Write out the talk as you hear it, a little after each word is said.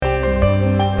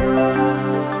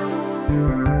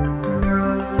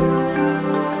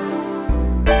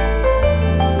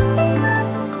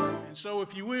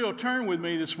turn with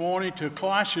me this morning to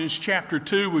Colossians chapter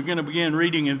 2. We're going to begin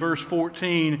reading in verse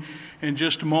 14 in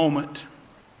just a moment.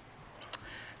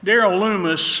 Daryl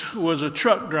Loomis was a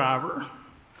truck driver.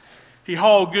 He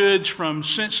hauled goods from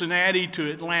Cincinnati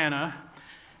to Atlanta,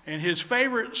 and his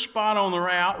favorite spot on the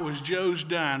route was Joe's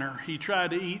Diner. He tried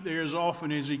to eat there as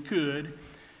often as he could.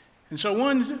 And so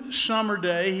one summer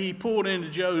day, he pulled into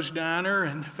Joe's Diner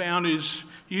and found his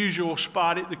usual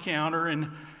spot at the counter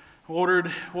and ordered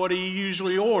what he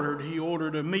usually ordered. He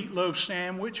ordered a meatloaf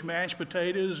sandwich, mashed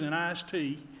potatoes, and iced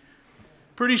tea.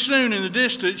 Pretty soon in the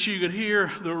distance, you could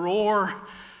hear the roar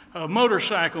of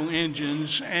motorcycle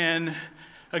engines, and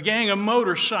a gang of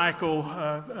motorcycle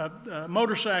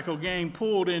gang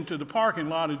pulled into the parking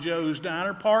lot of Joe's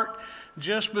Diner, parked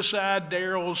just beside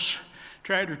Daryl's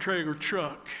tractor-trailer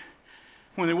truck.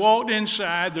 When they walked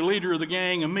inside, the leader of the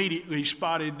gang immediately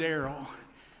spotted Daryl.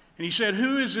 And he said,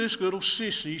 "Who is this little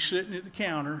sissy sitting at the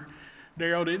counter?"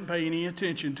 Daryl didn't pay any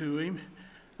attention to him.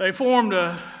 They formed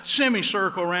a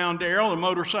semicircle around Daryl, the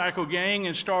motorcycle gang,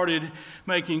 and started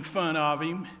making fun of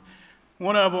him.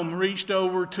 One of them reached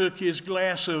over, took his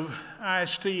glass of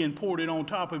iced tea and poured it on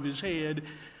top of his head.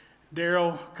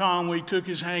 Daryl calmly took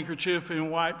his handkerchief and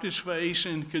wiped his face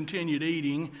and continued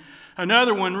eating.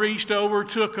 Another one reached over,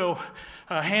 took a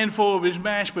handful of his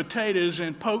mashed potatoes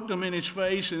and poked them in his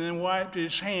face and then wiped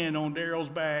his hand on Daryl's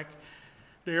back.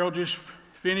 Daryl just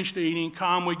finished eating,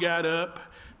 calmly got up,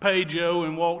 paid Joe,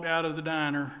 and walked out of the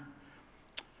diner.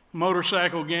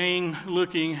 Motorcycle gang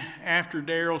looking after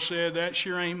Daryl said, "That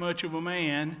sure ain't much of a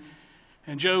man."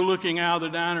 And Joe, looking out of the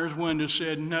diner's window,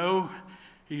 said, "No,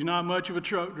 he's not much of a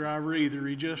truck driver either.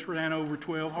 He just ran over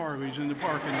 12 Harleys in the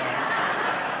parking lot."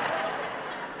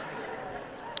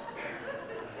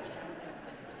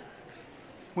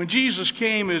 When Jesus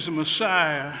came as a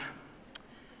Messiah,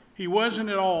 he wasn't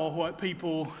at all what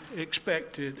people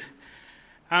expected.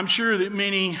 I'm sure that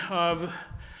many of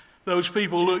those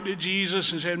people looked at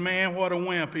Jesus and said, "Man, what a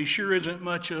wimp. He sure isn't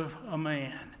much of a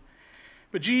man."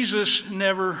 But Jesus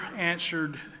never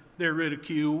answered their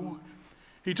ridicule.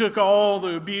 He took all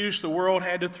the abuse the world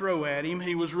had to throw at him.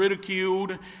 He was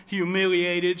ridiculed,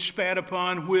 humiliated, spat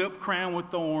upon, whipped, crowned with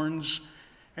thorns,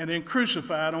 and then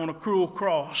crucified on a cruel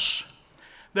cross.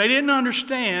 They didn't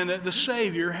understand that the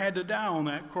Savior had to die on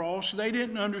that cross. They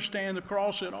didn't understand the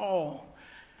cross at all.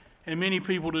 And many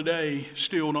people today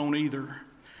still don't either.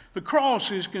 The cross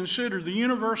is considered the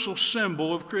universal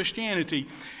symbol of Christianity.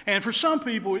 And for some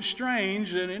people, it's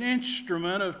strange that an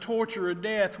instrument of torture or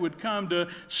death would come to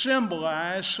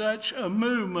symbolize such a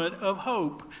movement of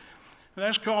hope.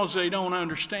 That's because they don't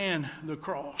understand the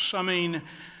cross. I mean,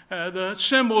 the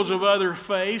symbols of other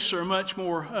faiths are much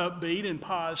more upbeat and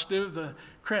positive. The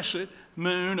crescent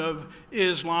moon of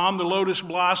Islam, the lotus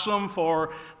blossom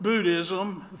for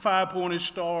Buddhism, the five-pointed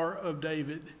star of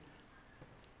David.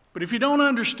 But if you don't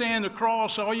understand the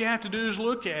cross, all you have to do is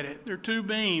look at it. There are two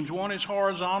beams. One is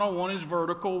horizontal, one is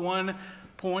vertical. One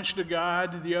points to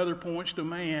God, the other points to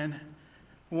man.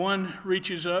 One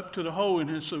reaches up to the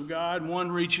holiness of God,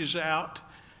 one reaches out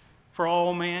for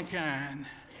all mankind.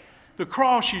 The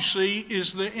cross, you see,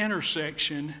 is the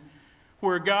intersection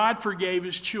where God forgave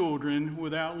his children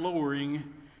without lowering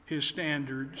his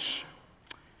standards.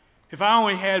 If I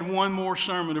only had one more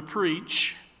sermon to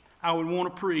preach, I would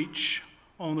want to preach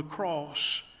on the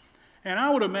cross. And I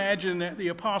would imagine that the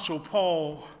Apostle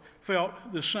Paul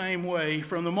felt the same way.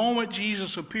 From the moment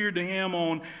Jesus appeared to him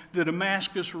on the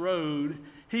Damascus Road,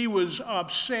 he was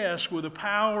obsessed with the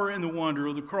power and the wonder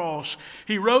of the cross.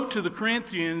 He wrote to the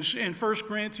Corinthians in 1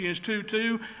 Corinthians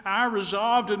 2:2, "I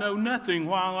resolved to know nothing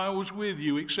while I was with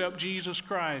you except Jesus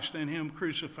Christ and him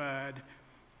crucified."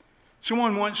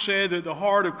 Someone once said that the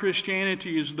heart of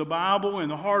Christianity is the Bible,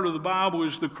 and the heart of the Bible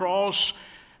is the cross,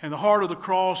 and the heart of the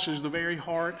cross is the very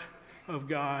heart of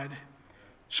God.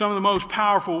 Some of the most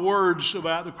powerful words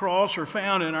about the cross are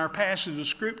found in our passage of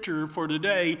Scripture for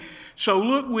today. So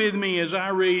look with me as I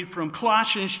read from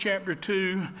Colossians chapter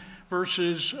 2,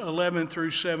 verses 11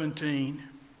 through 17.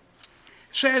 It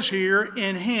says here,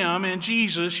 "In him, in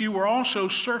Jesus, you were also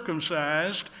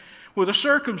circumcised with a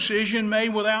circumcision made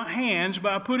without hands,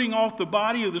 by putting off the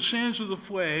body of the sins of the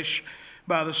flesh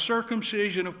by the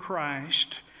circumcision of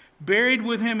Christ, buried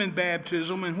with him in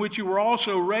baptism, in which you were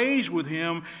also raised with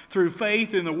him through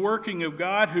faith in the working of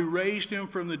God who raised him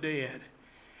from the dead.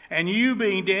 And you,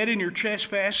 being dead in your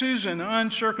trespasses and the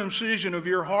uncircumcision of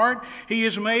your heart, he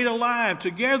is made alive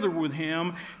together with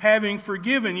him, having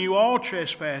forgiven you all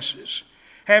trespasses,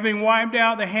 having wiped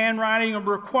out the handwriting of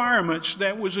requirements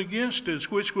that was against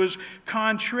us, which was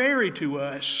contrary to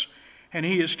us. And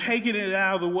he has taken it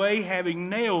out of the way, having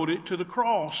nailed it to the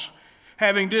cross.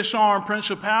 Having disarmed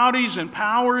principalities and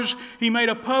powers, he made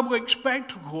a public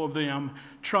spectacle of them,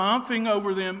 triumphing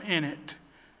over them in it.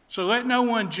 So let no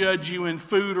one judge you in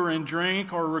food or in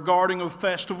drink, or regarding a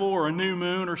festival or a new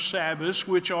moon or Sabbaths,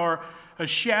 which are a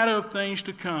shadow of things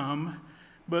to come,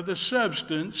 but the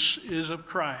substance is of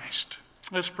Christ.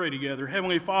 Let's pray together.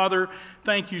 Heavenly Father,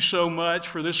 thank you so much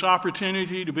for this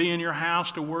opportunity to be in your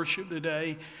house to worship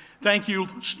today. Thank you,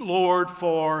 Lord,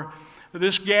 for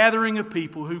this gathering of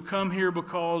people who come here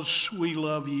because we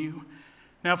love you.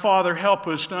 Now, Father, help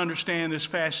us to understand this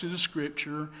passage of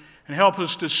Scripture and help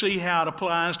us to see how it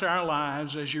applies to our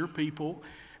lives as your people.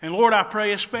 And Lord, I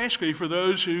pray especially for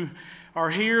those who are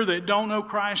here that don't know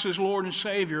Christ as Lord and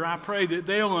Savior. I pray that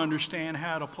they'll understand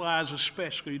how it applies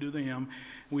especially to them.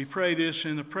 We pray this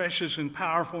in the precious and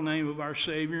powerful name of our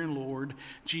Savior and Lord,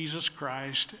 Jesus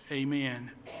Christ.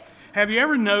 Amen. Have you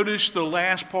ever noticed the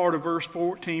last part of verse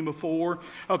 14 before?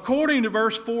 According to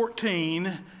verse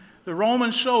 14, the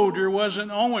Roman soldier wasn't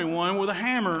the only one with a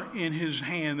hammer in his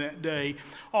hand that day.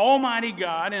 Almighty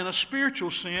God, in a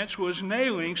spiritual sense, was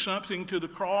nailing something to the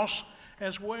cross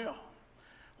as well.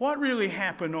 What really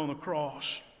happened on the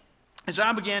cross? As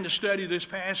I began to study this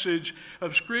passage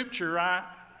of Scripture, I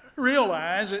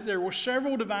realized that there were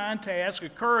several divine tasks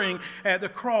occurring at the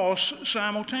cross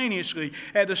simultaneously.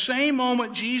 At the same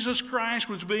moment Jesus Christ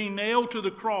was being nailed to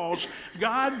the cross,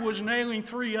 God was nailing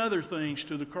three other things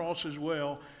to the cross as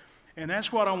well. And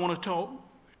that's what I want to talk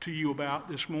to you about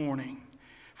this morning.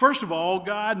 First of all,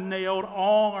 God nailed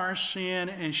all our sin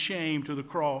and shame to the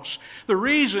cross. The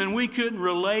reason we couldn't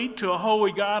relate to a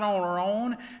holy God on our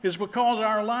own is because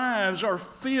our lives are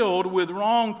filled with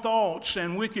wrong thoughts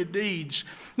and wicked deeds.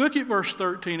 Look at verse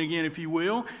 13 again, if you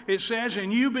will. It says,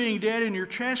 "And you being dead in your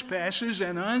trespasses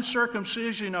and the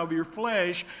uncircumcision of your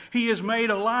flesh, he is made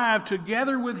alive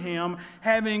together with him,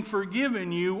 having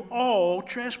forgiven you all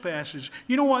trespasses."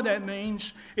 You know what that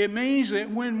means? It means that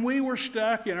when we were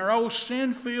stuck in our old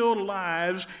sin-filled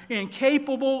lives,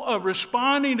 incapable of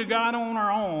responding to God on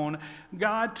our own,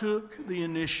 God took the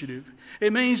initiative.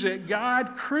 It means that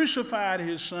God crucified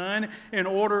his Son in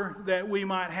order that we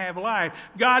might have life.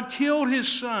 God killed his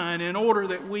Son in order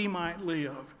that we might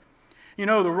live. You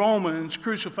know, the Romans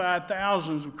crucified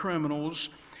thousands of criminals,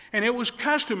 and it was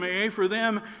customary for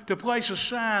them to place a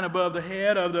sign above the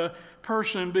head of the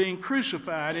person being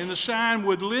crucified, and the sign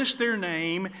would list their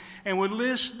name and would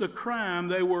list the crime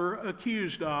they were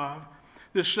accused of.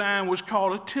 The sign was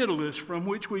called a titulus, from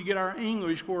which we get our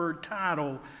English word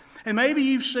title. And maybe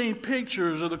you've seen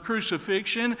pictures of the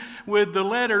crucifixion with the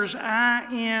letters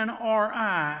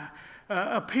INRI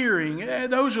appearing.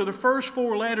 Those are the first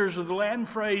four letters of the Latin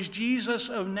phrase, Jesus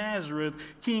of Nazareth,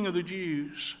 King of the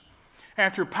Jews.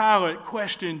 After Pilate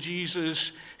questioned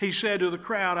Jesus, he said to the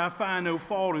crowd, "I find no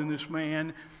fault in this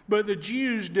man." But the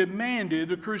Jews demanded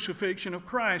the crucifixion of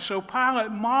Christ. So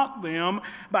Pilate mocked them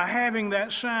by having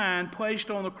that sign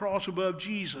placed on the cross above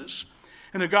Jesus.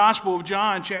 In the Gospel of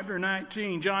John, chapter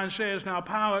 19, John says, "Now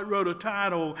Pilate wrote a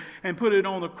title and put it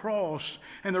on the cross,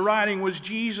 and the writing was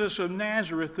Jesus of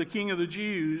Nazareth, the King of the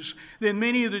Jews. Then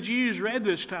many of the Jews read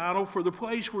this title, for the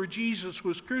place where Jesus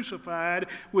was crucified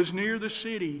was near the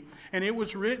city, and it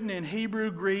was written in Hebrew,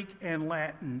 Greek, and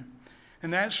Latin."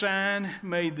 And that sign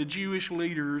made the Jewish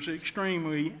leaders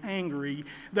extremely angry.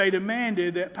 They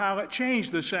demanded that Pilate change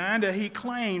the sign that he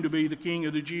claimed to be the King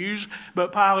of the Jews.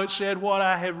 But Pilate said, "What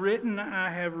I have written,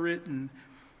 I have written."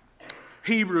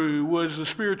 Hebrew was the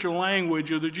spiritual language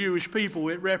of the Jewish people.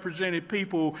 It represented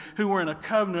people who were in a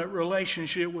covenant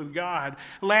relationship with God.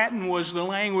 Latin was the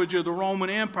language of the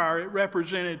Roman Empire. It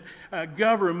represented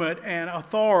government and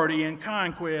authority and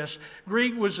conquest.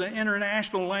 Greek was the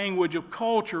international language of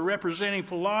culture, representing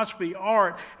philosophy,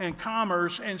 art, and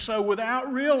commerce. And so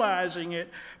without realizing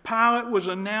it, Pilate was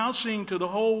announcing to the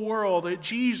whole world that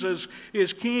Jesus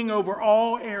is king over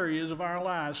all areas of our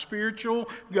lives: spiritual,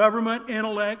 government,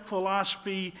 intellect,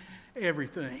 philosophy,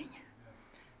 everything.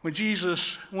 When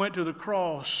Jesus went to the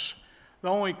cross, the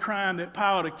only crime that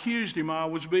Pilate accused him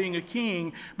of was being a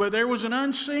king, but there was an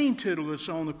unseen titulus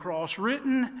on the cross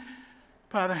written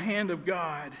by the hand of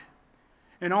God,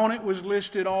 and on it was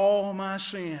listed all my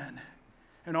sin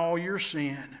and all your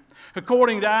sin.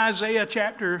 According to Isaiah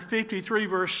chapter 53,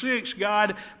 verse 6,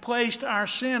 God placed our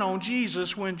sin on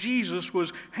Jesus when Jesus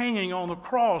was hanging on the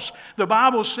cross. The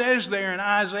Bible says there in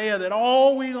Isaiah that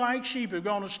all we like sheep have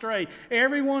gone astray.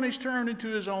 Everyone has turned into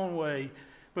his own way.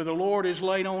 But the Lord has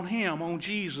laid on him, on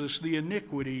Jesus, the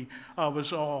iniquity of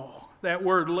us all. That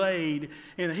word laid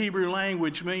in the Hebrew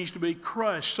language means to be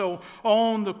crushed. So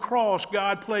on the cross,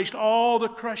 God placed all the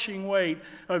crushing weight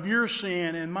of your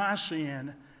sin and my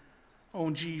sin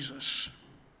on Jesus.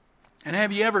 And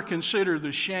have you ever considered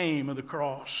the shame of the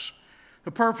cross?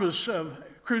 The purpose of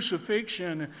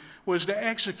crucifixion was to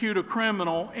execute a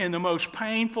criminal in the most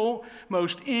painful,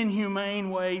 most inhumane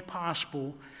way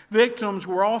possible. Victims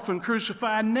were often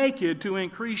crucified naked to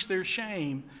increase their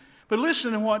shame. But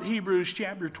listen to what Hebrews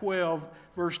chapter 12,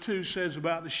 verse 2 says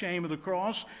about the shame of the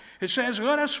cross. It says,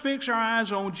 "Let us fix our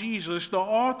eyes on Jesus, the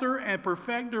author and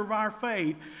perfecter of our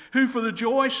faith, who for the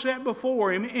joy set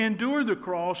before him endured the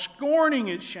cross, scorning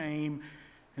its shame,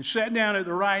 and sat down at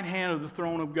the right hand of the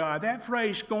throne of God." That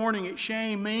phrase, scorning its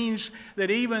shame, means that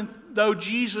even though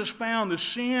Jesus found the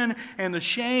sin and the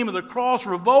shame of the cross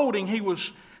revolting, he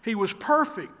was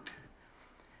perfect.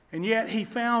 And yet he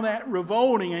found that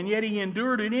revolting, and yet he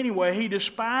endured it anyway. He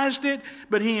despised it,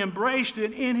 but he embraced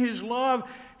it. In his love,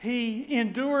 he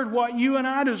endured what you and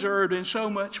I deserved and so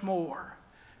much more.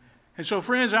 And so,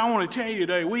 friends, I want to tell you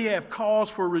today, we have cause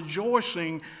for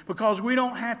rejoicing because we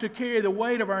don't have to carry the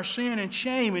weight of our sin and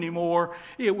shame anymore.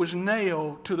 It was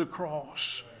nailed to the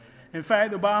cross. In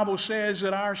fact, the Bible says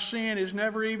that our sin is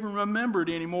never even remembered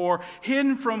anymore,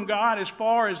 hidden from God as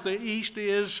far as the east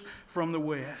is from the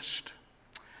west.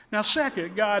 Now,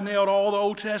 second, God nailed all the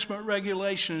Old Testament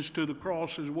regulations to the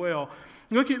cross as well.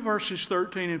 Look at verses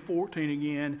 13 and 14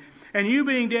 again. "And you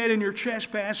being dead in your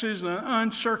trespasses and the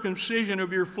uncircumcision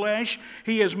of your flesh,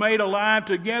 he has made alive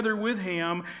together with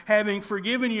him, having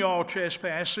forgiven you all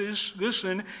trespasses."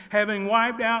 Listen, "having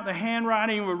wiped out the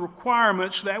handwriting of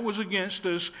requirements that was against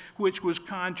us, which was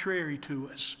contrary to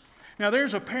us." Now,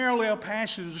 there's a parallel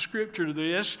passage of Scripture to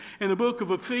this in the book of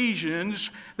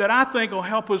Ephesians that I think will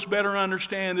help us better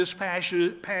understand this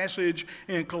passage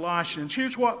in Colossians.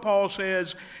 Here's what Paul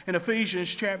says in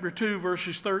Ephesians chapter 2,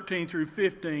 verses 13 through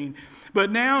 15.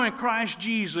 "But now in Christ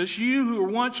Jesus, you who were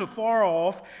once afar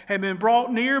off have been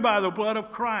brought near by the blood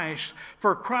of Christ.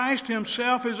 For Christ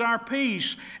himself is our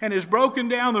peace and has broken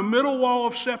down the middle wall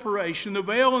of separation, the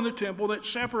veil in the temple that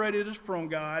separated us from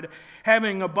God,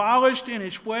 having abolished in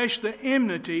his flesh the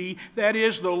enmity, that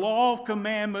is, the law of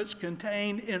commandments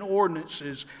contained in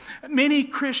ordinances." Many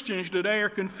Christians today are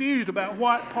confused about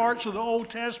what parts of the Old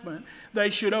Testament they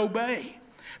should obey.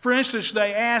 For instance,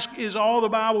 they ask, is all the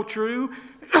Bible true?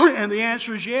 And the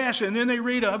answer is yes. And then they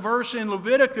read a verse in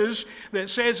Leviticus that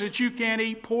says that you can't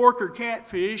eat pork or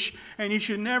catfish, and you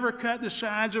should never cut the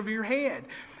sides of your head,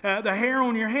 the hair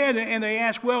on your head. And they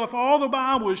ask, well, if all the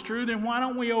Bible is true, then why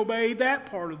don't we obey that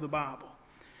part of the Bible?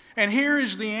 And here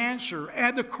is the answer.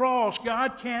 At the cross,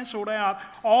 God canceled out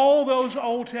all those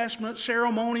Old Testament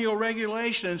ceremonial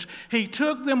regulations. He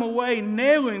took them away,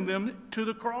 nailing them to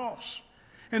the cross.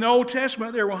 In the Old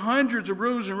Testament, there were hundreds of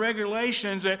rules and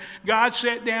regulations that God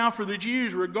set down for the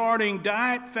Jews regarding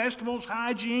diet, festivals,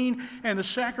 hygiene, and the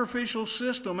sacrificial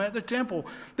system at the temple.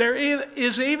 There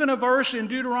is even a verse in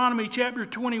Deuteronomy chapter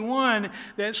 21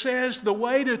 that says the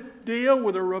way to deal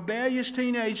with a rebellious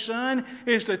teenage son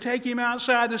is to take him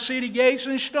outside the city gates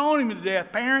and stone him to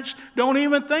death. Parents, don't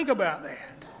even think about that.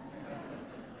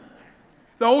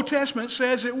 The Old Testament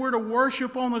says that we're to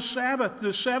worship on the Sabbath,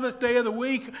 the seventh day of the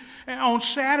week, on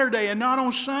Saturday and not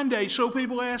on Sunday. So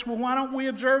people ask, well, why don't we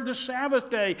observe the Sabbath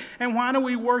day? And why do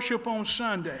we worship on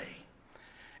Sunday?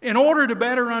 In order to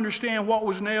better understand what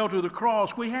was nailed to the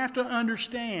cross, we have to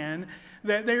understand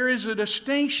that there is a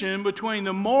distinction between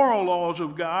the moral laws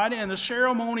of God and the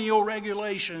ceremonial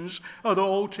regulations of the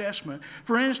Old Testament.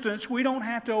 For instance, we don't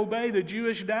have to obey the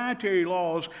Jewish dietary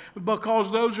laws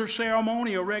because those are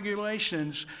ceremonial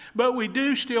regulations, but we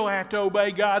do still have to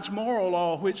obey God's moral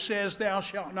law, which says, "Thou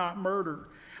shalt not murder."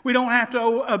 We don't have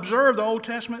to observe the Old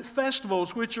Testament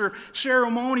festivals, which are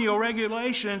ceremonial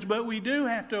regulations, but we do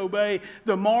have to obey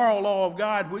the moral law of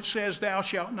God, which says, "Thou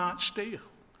shalt not steal."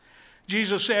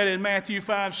 Jesus said in Matthew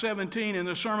 5:17 in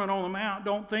the Sermon on the Mount,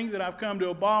 "Don't think that I've come to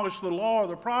abolish the law or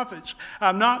the prophets.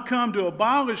 I've not come to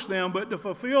abolish them, but to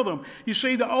fulfill them." You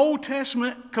see, the Old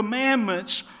Testament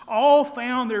commandments all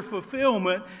found their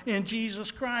fulfillment in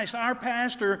Jesus Christ. Our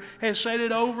pastor has said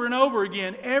it over and over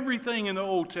again. Everything in the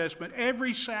Old Testament,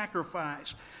 every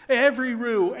sacrifice, every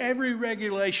rule, every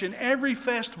regulation, every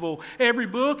festival, every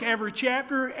book, every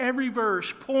chapter, every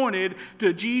verse pointed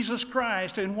to Jesus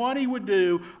Christ and what he would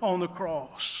do on the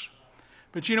cross.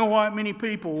 But you know what? Many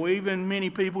people, even many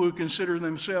people who consider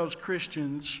themselves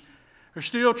Christians, are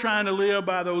still trying to live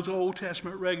by those Old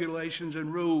Testament regulations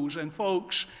and rules. And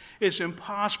folks, it's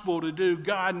impossible to do.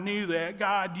 God knew that.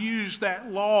 God used that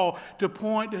law to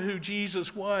point to who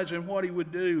Jesus was and what he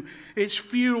would do. It's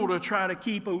futile to try to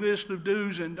keep a list of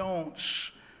do's and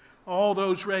don'ts. All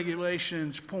those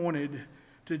regulations pointed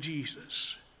to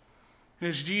Jesus. And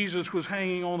as Jesus was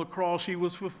hanging on the cross, he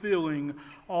was fulfilling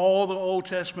all the Old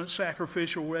Testament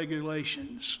sacrificial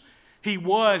regulations. He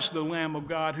was the Lamb of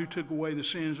God who took away the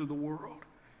sins of the world.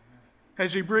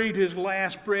 As he breathed his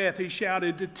last breath, he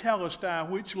shouted, "Tetelestai,"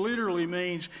 which literally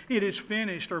means "it is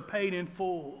finished" or "paid in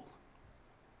full."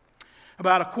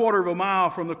 About a quarter of a mile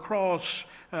from the cross,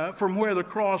 from where the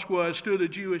cross was, stood a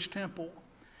Jewish temple.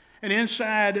 And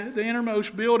inside the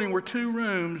innermost building were two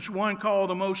rooms, one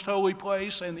called the Most Holy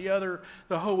Place and the other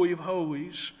the Holy of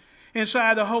Holies.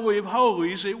 Inside the Holy of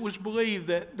Holies, it was believed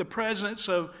that the presence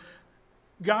of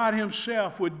God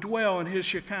himself would dwell in his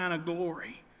Shekinah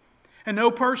glory. And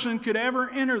no person could ever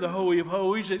enter the Holy of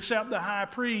Holies except the high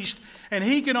priest, and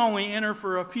he could only enter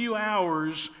for a few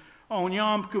hours on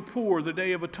Yom Kippur, the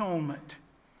Day of Atonement.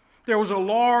 There was a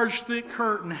large, thick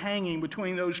curtain hanging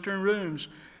between those two rooms.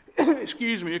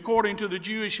 According to the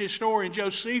Jewish historian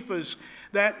Josephus,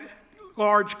 that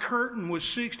large curtain was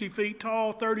 60 feet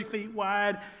tall, 30 feet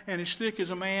wide, and as thick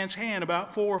as a man's hand,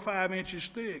 about 4 or 5 inches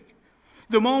thick.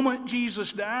 The moment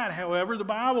Jesus died, however, the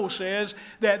Bible says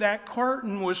that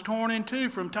curtain was torn in two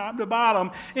from top to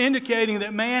bottom, indicating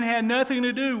that man had nothing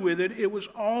to do with it. It was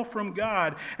all from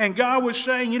God. And God was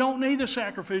saying, you don't need the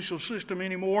sacrificial system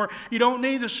anymore. You don't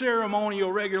need the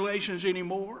ceremonial regulations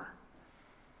anymore.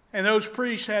 And those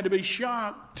priests had to be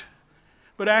shocked.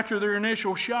 But after their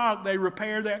initial shock, they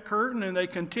repaired that curtain and they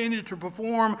continued to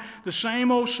perform the same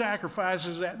old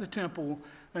sacrifices at the temple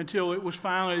until it was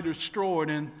finally destroyed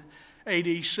in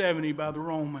AD 70 by the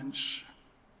Romans.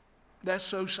 That's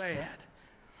so sad.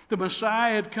 The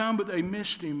Messiah had come, but they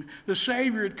missed him. The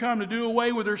Savior had come to do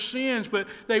away with their sins, but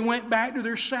they went back to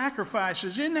their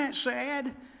sacrifices. Isn't that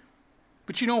sad?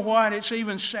 But you know what? It's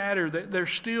even sadder that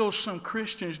there's still some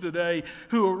Christians today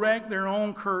who erect their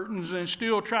own curtains and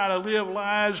still try to live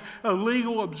lives of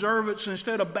legal observance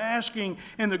instead of basking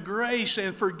in the grace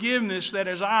and forgiveness that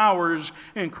is ours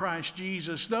in Christ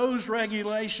Jesus. Those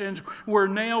regulations were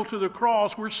nailed to the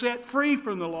cross. We're set free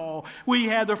from the law. We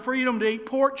have the freedom to eat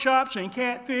pork chops and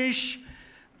catfish,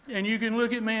 and you can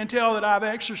look at me and tell that I've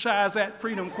exercised that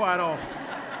freedom quite often.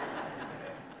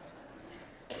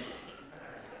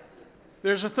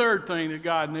 There's a third thing that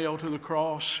God nailed to the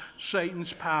cross,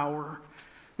 Satan's power.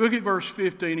 Look at verse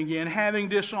 15 again. Having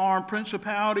disarmed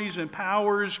principalities and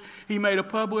powers, he made a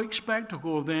public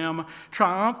spectacle of them,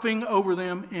 triumphing over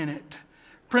them in it.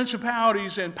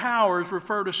 Principalities and powers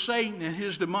refer to Satan and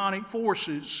his demonic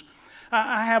forces.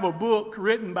 I have a book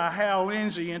written by Hal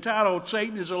Lindsey entitled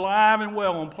 "Satan is Alive and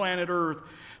Well on Planet Earth."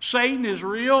 Satan is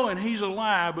real and he's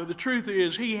alive, but the truth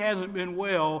is he hasn't been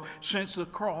well since the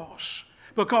cross,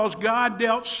 because God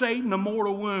dealt Satan a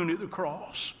mortal wound at the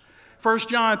cross. 1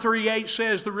 John 3:8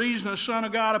 says the reason the Son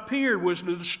of God appeared was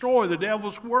to destroy the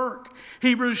devil's work.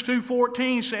 Hebrews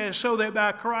 2:14 says so that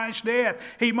by Christ's death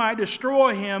he might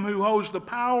destroy him who holds the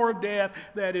power of death,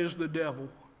 that is the devil.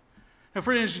 Now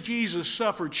friends, Jesus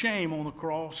suffered shame on the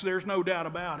cross. There's no doubt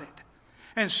about it.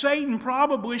 And Satan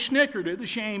probably snickered at the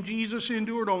shame Jesus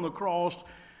endured on the cross.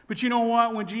 But you know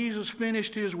what? When Jesus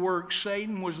finished his work,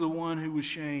 Satan was the one who was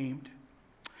shamed.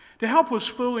 To help us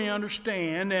fully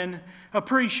understand and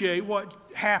appreciate what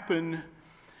happened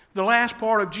the last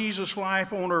part of Jesus'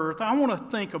 life on earth, I want to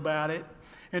think about it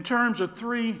in terms of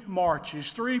 3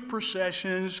 marches, 3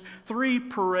 processions, 3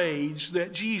 parades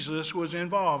that Jesus was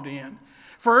involved in.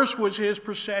 First was his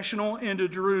processional into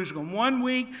Jerusalem. 1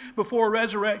 week before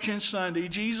Resurrection Sunday,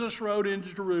 Jesus rode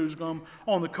into Jerusalem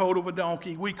on the coat of a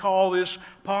donkey. We call this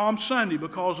Palm Sunday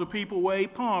because the people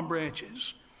waved palm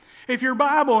branches. If your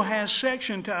Bible has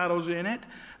section titles in it,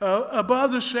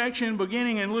 above the section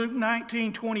beginning in Luke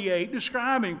 19:28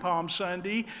 describing Palm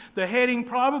Sunday, the heading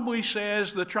probably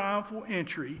says the triumphal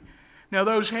entry. Now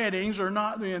those headings are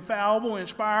not the infallible,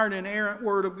 inspired, inerrant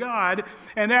Word of God,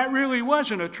 and that really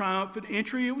wasn't a triumphant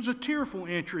entry, it was a tearful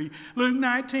entry. Luke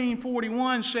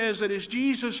 19:41 says that as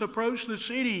Jesus approached the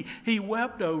city, he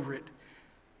wept over it.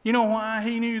 You know why?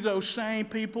 He knew those same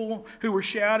people who were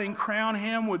shouting, "Crown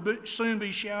him," would soon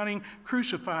be shouting,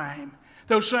 "Crucify him."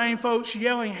 Those same folks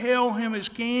yelling, "Hail him as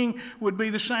king," would be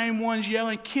the same ones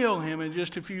yelling, "Kill him," in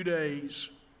just a few days.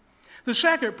 The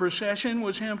second procession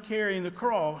was him carrying the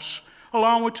cross,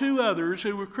 along with 2 others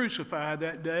who were crucified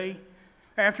that day.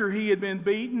 After he had been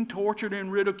beaten, tortured,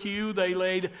 and ridiculed, they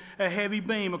laid a heavy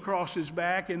beam across his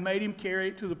back and made him carry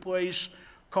it to the place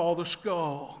called the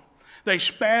skull. They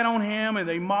spat on him and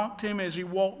they mocked him as he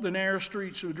walked the narrow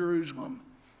streets of Jerusalem.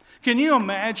 Can you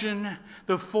imagine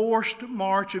the forced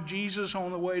march of Jesus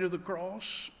on the way to the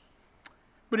cross?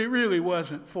 But it really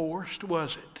wasn't forced,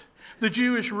 was it? The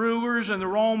Jewish rulers and the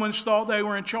Romans thought they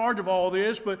were in charge of all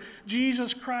this, but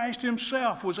Jesus Christ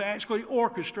himself was actually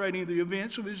orchestrating the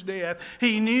events of his death.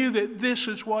 He knew that this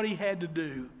is what he had to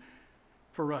do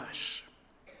for us.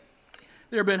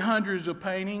 There have been hundreds of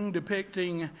paintings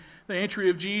depicting the entry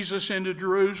of Jesus into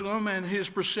Jerusalem and his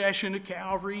procession to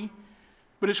Calvary.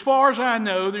 But as far as I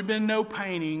know, there have been no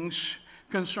paintings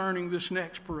concerning this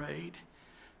next parade,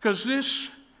 because this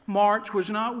march was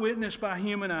not witnessed by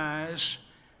human eyes,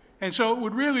 and so it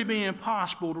would really be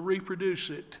impossible to reproduce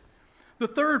it. The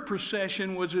third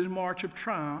procession was his march of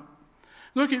triumph.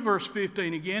 Look at verse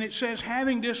 15 again. It says,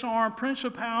 having disarmed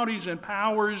principalities and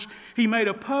powers, he made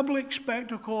a public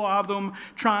spectacle of them,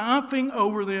 triumphing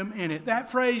over them in it. That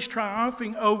phrase,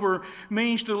 triumphing over,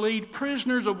 means to lead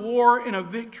prisoners of war in a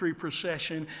victory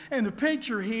procession. And the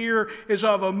picture here is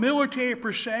of a military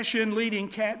procession leading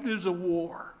captives of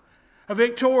war. A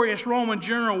victorious Roman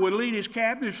general would lead his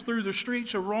captives through the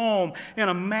streets of Rome in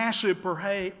a massive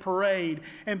parade,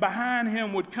 and behind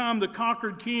him would come the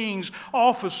conquered kings,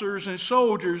 officers, and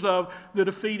soldiers of the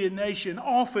defeated nation,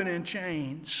 often in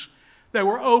chains. They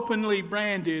were openly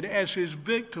branded as his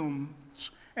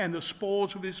victims and the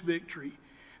spoils of his victory.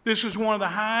 This is one of the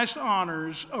highest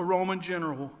honors a Roman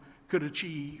general could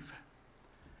achieve.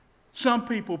 Some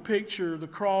people picture the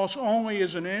cross only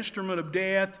as an instrument of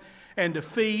death and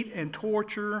defeat and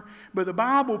torture, but the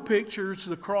Bible pictures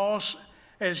the cross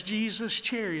as Jesus'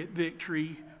 chariot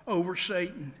victory over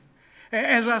Satan.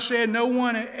 As I said, no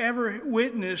one ever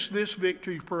witnessed this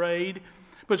victory parade,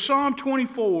 but Psalm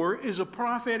 24 is a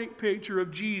prophetic picture of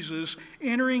Jesus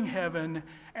entering heaven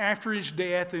after his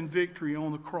death and victory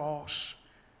on the cross.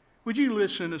 Would you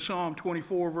listen to Psalm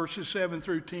 24, verses 7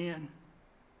 through 10?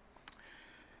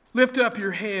 Lift up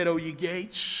your head, O ye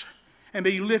gates, and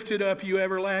be lifted up, you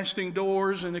everlasting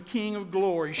doors, and the King of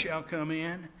glory shall come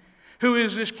in. Who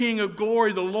is this King of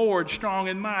glory? The Lord, strong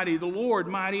and mighty, the Lord,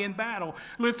 mighty in battle.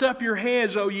 Lift up your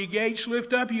heads, O ye gates,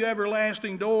 lift up, you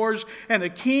everlasting doors, and the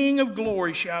King of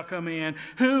glory shall come in.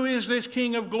 Who is this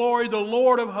King of glory? The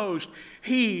Lord of hosts.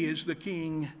 He is the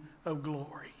King of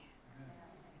glory.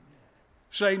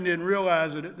 Satan didn't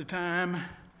realize it at the time,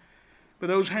 but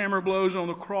those hammer blows on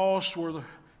the cross were the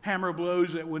hammer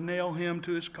blows that would nail him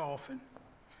to his coffin.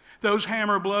 Those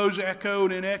hammer blows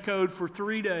echoed and echoed for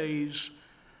 3 days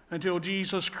until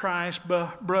Jesus Christ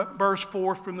burst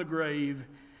forth from the grave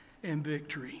in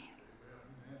victory.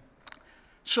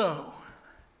 So,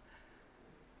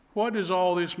 what does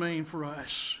all this mean for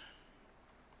us?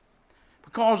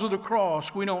 Because of the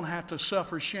cross, we don't have to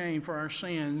suffer shame for our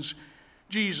sins.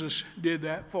 Jesus did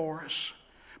that for us.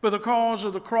 But because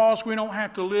of the cross, we don't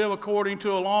have to live according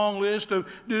to a long list of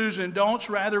do's and don'ts.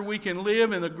 Rather, we can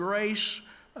live in the grace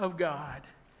of God.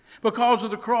 Because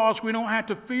of the cross, we don't have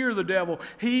to fear the devil.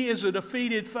 He is a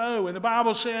defeated foe. And the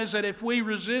Bible says that if we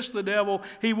resist the devil,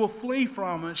 he will flee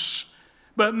from us.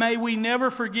 But may we never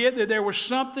forget that there was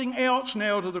something else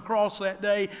nailed to the cross that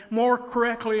day. More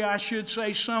correctly, I should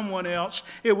say someone else.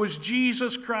 It was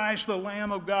Jesus Christ, the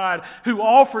Lamb of God, who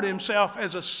offered himself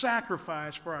as a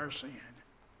sacrifice for our sin.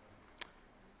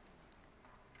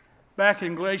 Back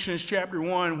in Galatians chapter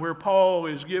 1, where Paul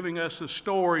is giving us the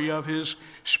story of his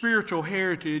spiritual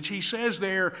heritage, he says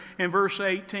there in verse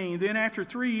 18, "Then after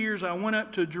 3 years I went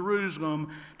up to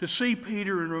Jerusalem to see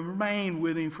Peter and remained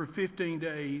with him for 15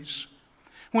 days.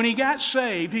 When he got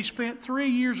saved, he spent 3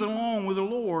 years alone with the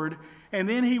Lord, and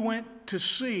then he went to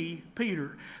see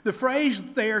Peter." The phrase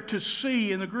there, to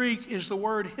see, in the Greek is the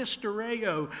word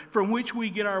hystereo, from which we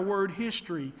get our word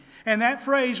history. And that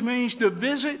phrase means to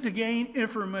visit to gain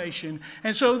information.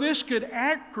 And so this could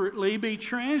accurately be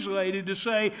translated to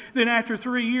say, then after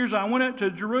 3 years I went up to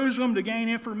Jerusalem to gain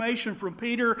information from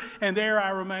Peter, and there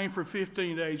I remained for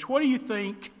 15 days. What do you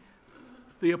think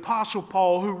the Apostle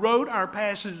Paul, who wrote our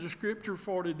passage of Scripture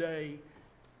for today,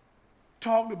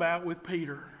 talked about with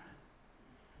Peter?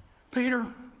 Peter,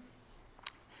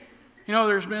 you know,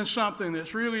 there's been something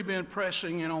that's really been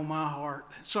pressing in on my heart.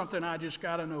 Something I just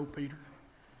got to know, Peter.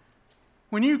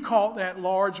 When you caught that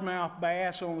largemouth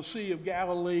bass on the Sea of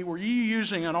Galilee, were you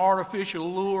using an artificial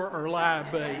lure or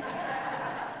live bait?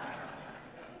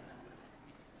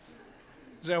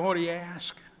 Is that what he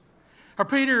asked? Or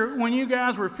Peter, when you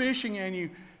guys were fishing and you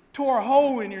tore a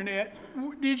hole in your net,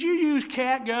 did you use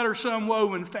catgut or some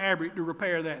woven fabric to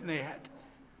repair that net?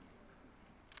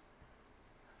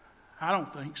 I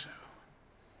don't think so.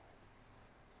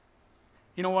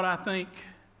 You know what I think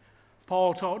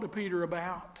Paul talked to Peter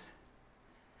about?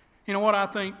 You know what I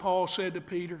think Paul said to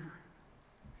Peter?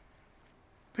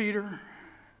 Peter,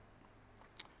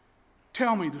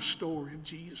 tell me the story of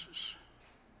Jesus.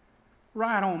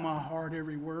 Write on my heart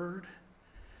every word.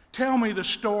 Tell me the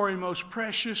story most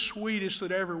precious, sweetest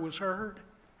that ever was heard.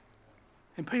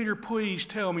 And Peter, please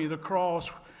tell me the cross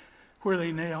where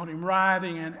they nailed him,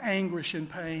 writhing in anguish and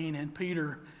pain. And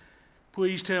Peter,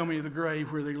 Please tell me the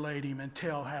grave where they laid him, and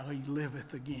tell how he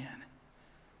liveth again.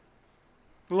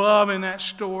 Love in that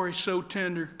story so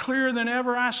tender, clearer than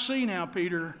ever I see now,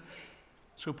 Peter.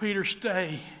 So Peter,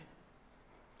 stay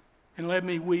and let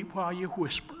me weep while you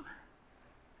whisper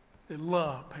that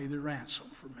love paid the ransom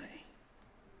for me.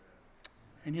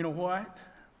 And you know what?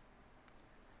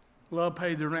 Love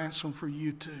paid the ransom for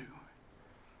you too.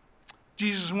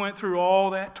 Jesus went through all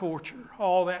that torture,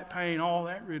 all that pain, all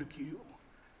that ridicule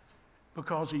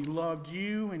because he loved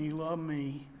you and he loved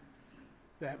me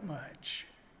that much.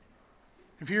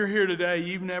 If you're here today,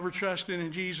 you've never trusted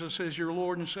in Jesus as your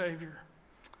Lord and Savior,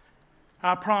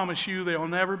 I promise you there'll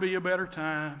never be a better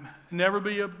time, never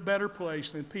be a better place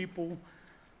than people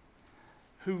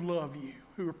who love you,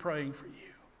 who are praying for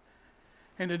you.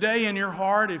 And today in your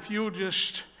heart, if you'll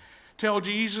just tell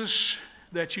Jesus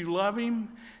that you love him,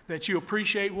 that you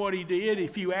appreciate what he did,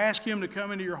 if you ask him to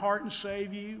come into your heart and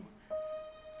save you,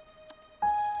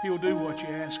 he'll do what you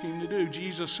ask him to do.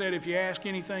 Jesus said, if you ask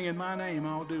anything in my name,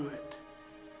 I'll do it.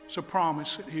 It's a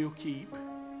promise that he'll keep.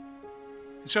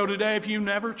 And so today, if you've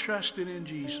never trusted in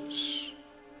Jesus,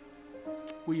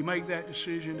 will you make that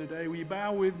decision today? Will you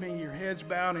bow with me, your heads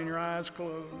bowed and your eyes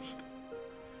closed?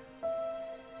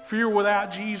 If you're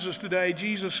without Jesus today,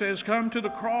 Jesus says, come to the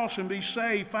cross and be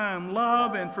saved, find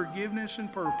love and forgiveness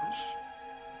and purpose.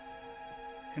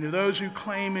 And to those who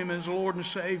claim him as Lord and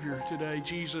Savior today,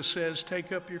 Jesus says,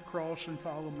 take up your cross and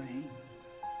follow me.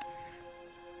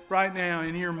 Right now,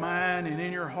 in your mind and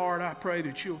in your heart, I pray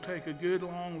that you'll take a good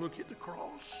long look at the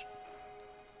cross.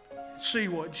 See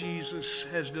what Jesus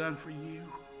has done for you.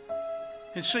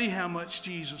 And see how much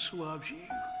Jesus loves you.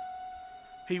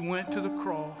 He went to the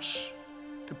cross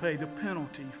to pay the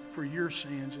penalty for your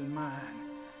sins and mine,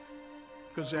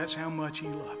 because that's how much he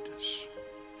loved us.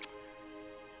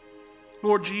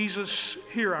 Lord Jesus,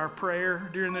 hear our prayer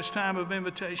during this time of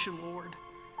invitation, Lord.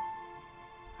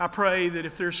 I pray that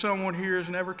if there's someone here who's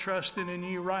never trusted in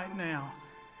you right now,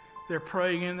 they're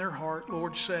praying in their heart,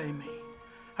 Lord, save me.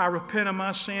 I repent of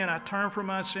my sin, I turn from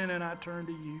my sin, and I turn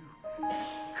to you.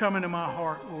 Come into my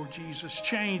heart, Lord Jesus.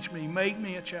 Change me, make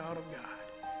me a child of God.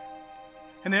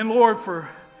 And then, Lord, for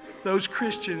those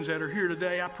Christians that are here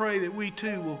today, I pray that we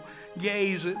too will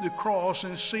gaze at the cross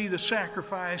and see the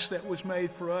sacrifice that was made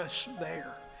for us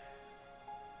there.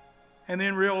 And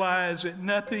then realize that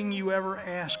nothing you ever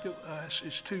ask of us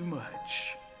is too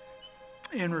much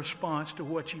in response to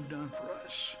what you've done for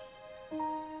us.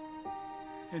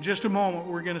 In just a moment,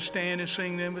 we're going to stand and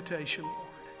sing the invitation, Lord.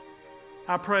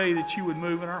 I pray that you would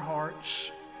move in our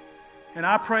hearts. And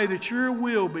I pray that your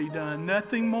will be done.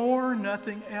 Nothing more,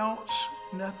 nothing else,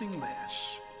 nothing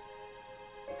less.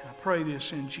 And I pray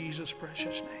this in Jesus'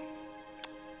 precious name.